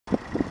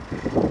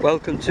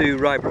Welcome to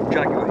Rybrook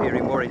Jaguar here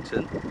in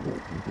Warrington.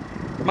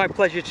 My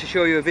pleasure to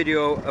show you a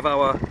video of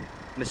our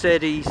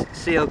Mercedes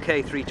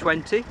CLK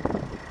 320.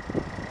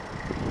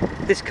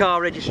 This car,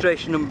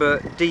 registration number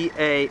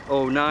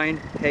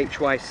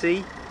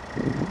DA09HYC,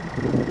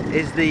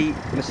 is the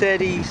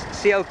Mercedes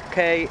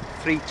CLK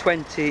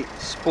 320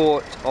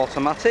 Sport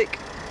Automatic.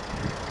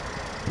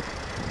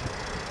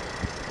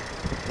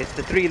 It's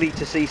the 3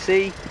 litre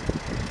CC,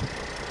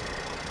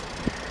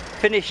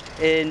 finished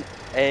in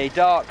a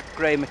dark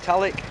grey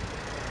metallic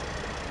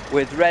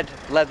with red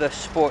leather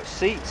sports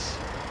seats,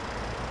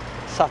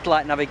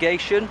 satellite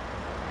navigation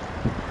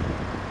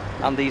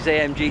and these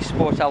AMG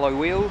sport alloy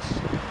wheels.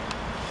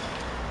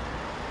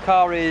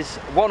 Car is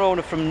one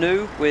owner from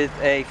new with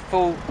a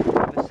full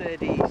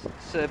Mercedes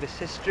service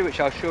history,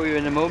 which I'll show you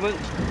in a moment.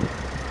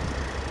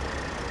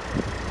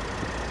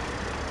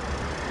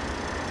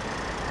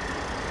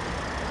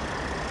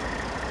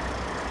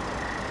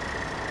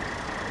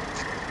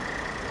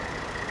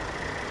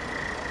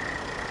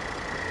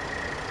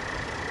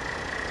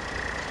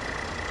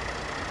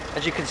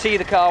 As you can see,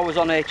 the car was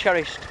on a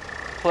cherished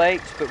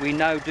plate, but we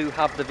now do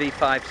have the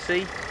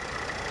V5C.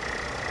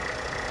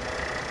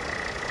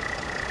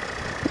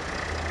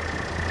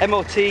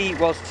 MOT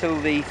was till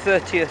the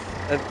 30th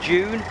of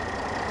June,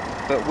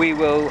 but we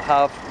will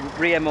have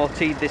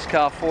re-MOT'd this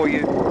car for you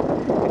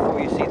before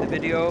you see the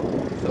video,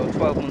 so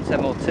 12 months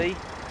MOT.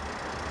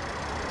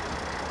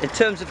 In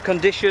terms of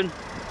condition,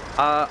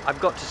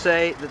 I've got to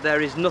say that there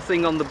is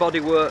nothing on the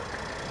bodywork,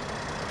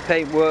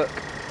 paintwork,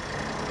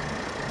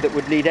 that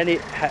would need any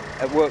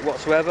work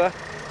whatsoever.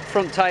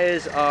 Front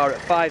tyres are at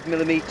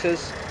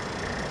 5mm,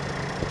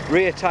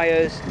 rear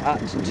tyres at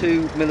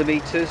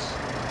 2mm,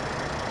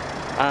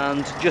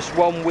 and just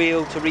one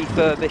wheel to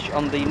refurbish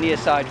on the near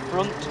side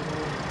front,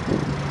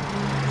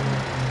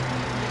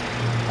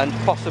 and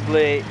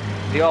possibly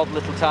the odd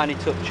little tiny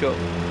touch up,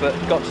 but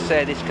got to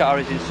say this car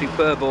is in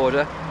superb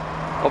order,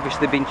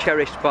 obviously been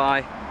cherished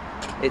by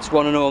its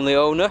one and only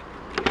owner.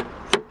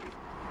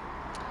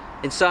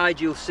 Inside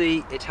you'll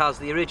see it has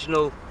the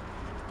original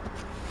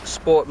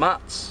sport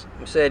mats,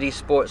 Mercedes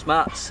sports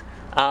mats,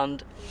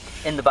 and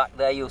in the back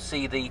there you'll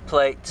see the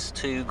plates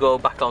to go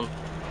back on,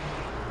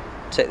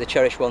 take the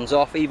cherished ones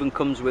off. Even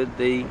comes with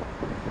the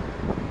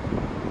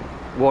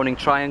warning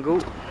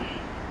triangle.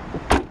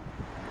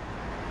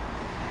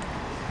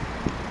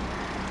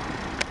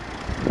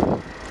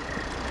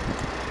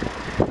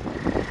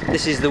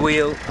 This is the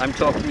wheel I'm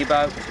talking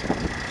about,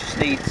 just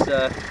needs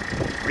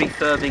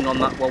refurbing on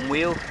that one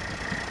wheel.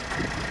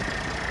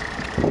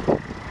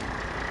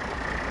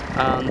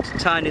 And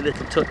tiny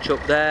little touch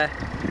up there,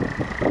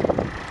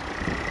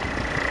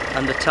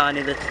 and a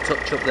tiny little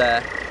touch up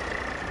there.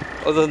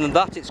 Other than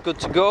that, it's good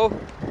to go.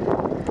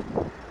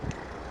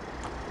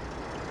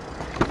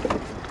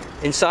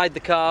 Inside the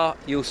car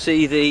you'll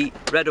see the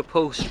red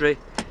upholstery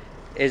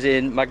is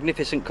in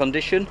magnificent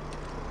condition.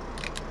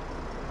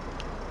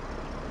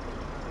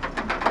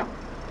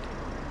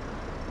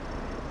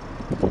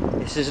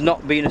 This has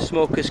not been a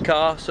smoker's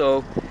car,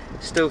 so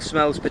still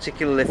smells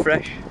particularly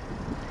fresh.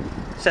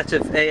 Set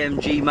of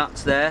AMG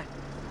mats there,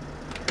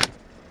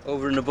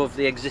 over and above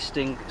the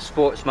existing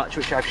sports mats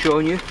which I've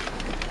shown you.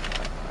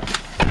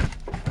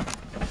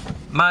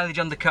 Mileage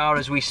on the car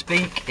as we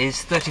speak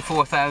is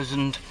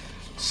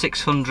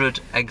 34,600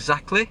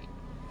 exactly.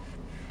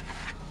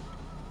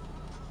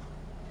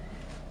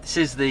 This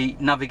is the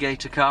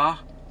Navigator car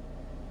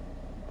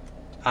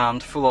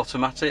and full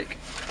automatic.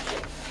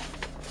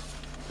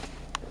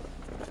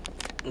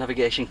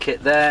 Navigation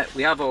kit there.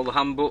 We have all the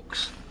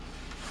handbooks.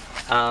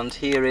 And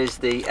here is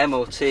the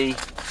MOT,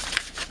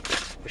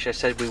 which I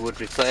said we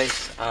would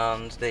replace,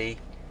 and the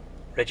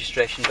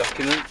registration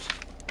document.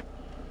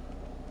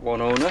 One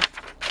owner.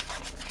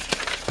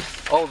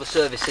 All the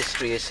service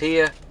history is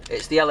here.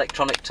 It's the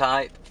electronic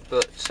type,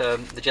 but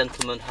the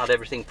gentleman had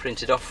everything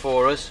printed off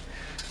for us.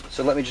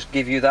 So let me just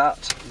give you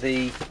that.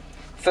 The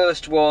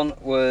first one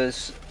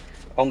was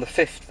on the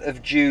 5th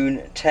of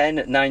June 10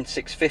 at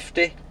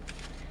 9,650.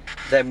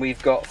 Then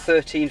we've got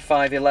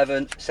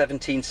 13,511,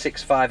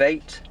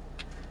 17,658.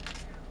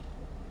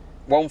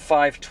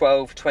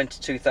 1512,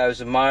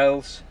 22,000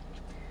 miles,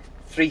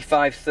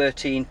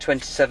 3513,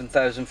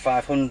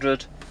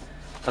 27,500,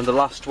 and the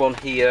last one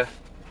here,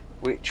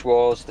 which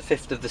was the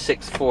 5th of the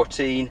 6th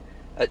 14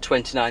 at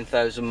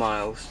 29,000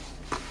 miles.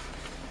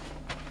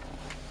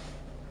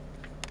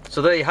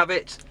 So there you have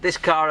it. This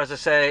car, as I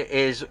say,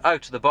 is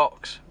out of the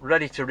box,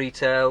 ready to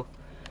retail.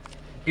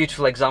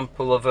 Beautiful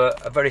example of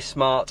a very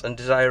smart and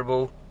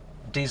desirable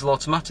diesel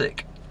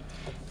automatic.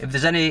 If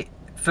there's any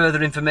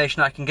further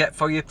information I can get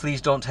for you, please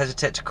don't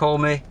hesitate to call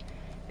me.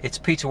 It's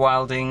Peter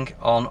Wilding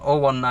on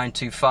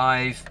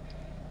 01925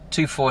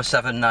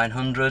 247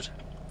 900.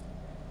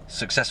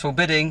 Successful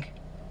bidding.